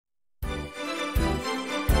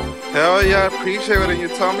Hell yeah, I appreciate it. And you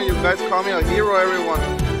tell me, you guys call me a hero, everyone.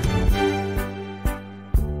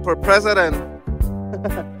 For president.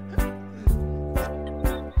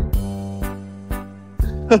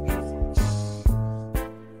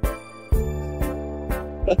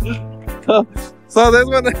 So this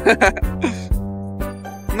one.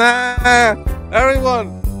 Nah,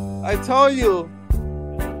 everyone, I tell you,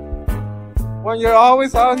 when you're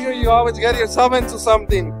always out here, you always get yourself into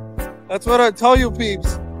something. That's what I tell you,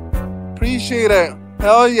 peeps. Appreciate it.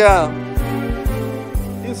 Hell yeah.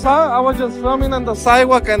 You saw, I was just filming on the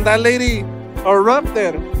sidewalk and that lady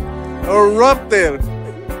erupted.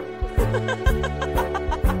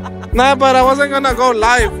 Nah, but I wasn't gonna go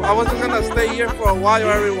live. I wasn't gonna stay here for a while,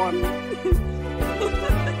 everyone.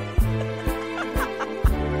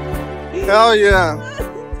 Hell yeah.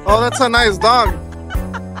 Oh, that's a nice dog.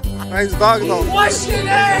 Nice dog, though. What's your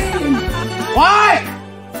name? What?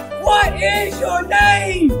 What is your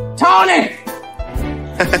name? Tony!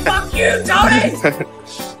 Fuck you, Tony!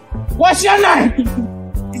 What's your name?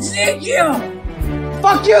 Ezekiel!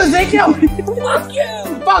 Fuck you, Ezekiel! Fuck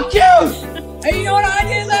you! Fuck you! Hey, you know what I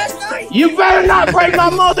did last night? You better not break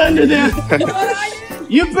my mother into this! You know what I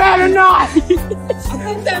did? You better not! I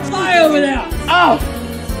put that fly over there! Oh!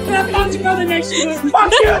 And I found your mother next to it!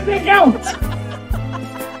 Fuck you, Ezekiel!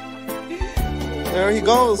 There he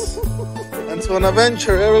goes. Into an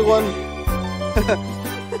adventure, everyone.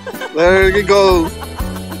 There he goes.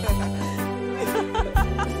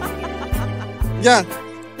 Yeah.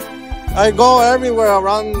 I go everywhere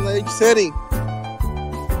around each city.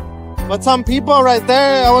 But some people right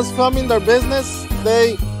there, I was filming their business.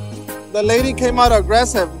 The lady came out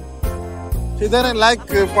aggressive. She didn't like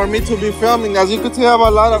for me to be filming. As you could see, I have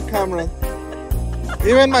a lot of cameras.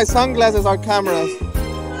 Even my sunglasses are cameras.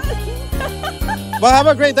 But have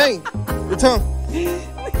a great day. You too.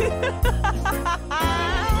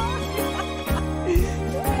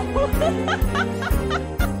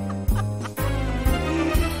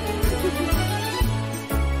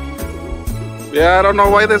 Yeah, I don't know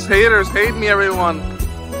why these haters hate me, everyone.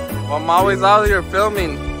 I'm always out here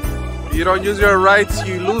filming. You don't use your rights,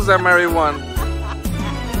 you lose them, everyone.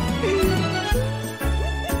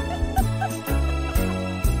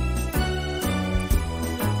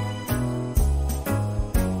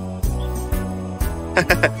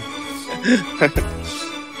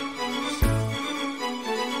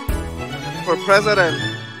 For president.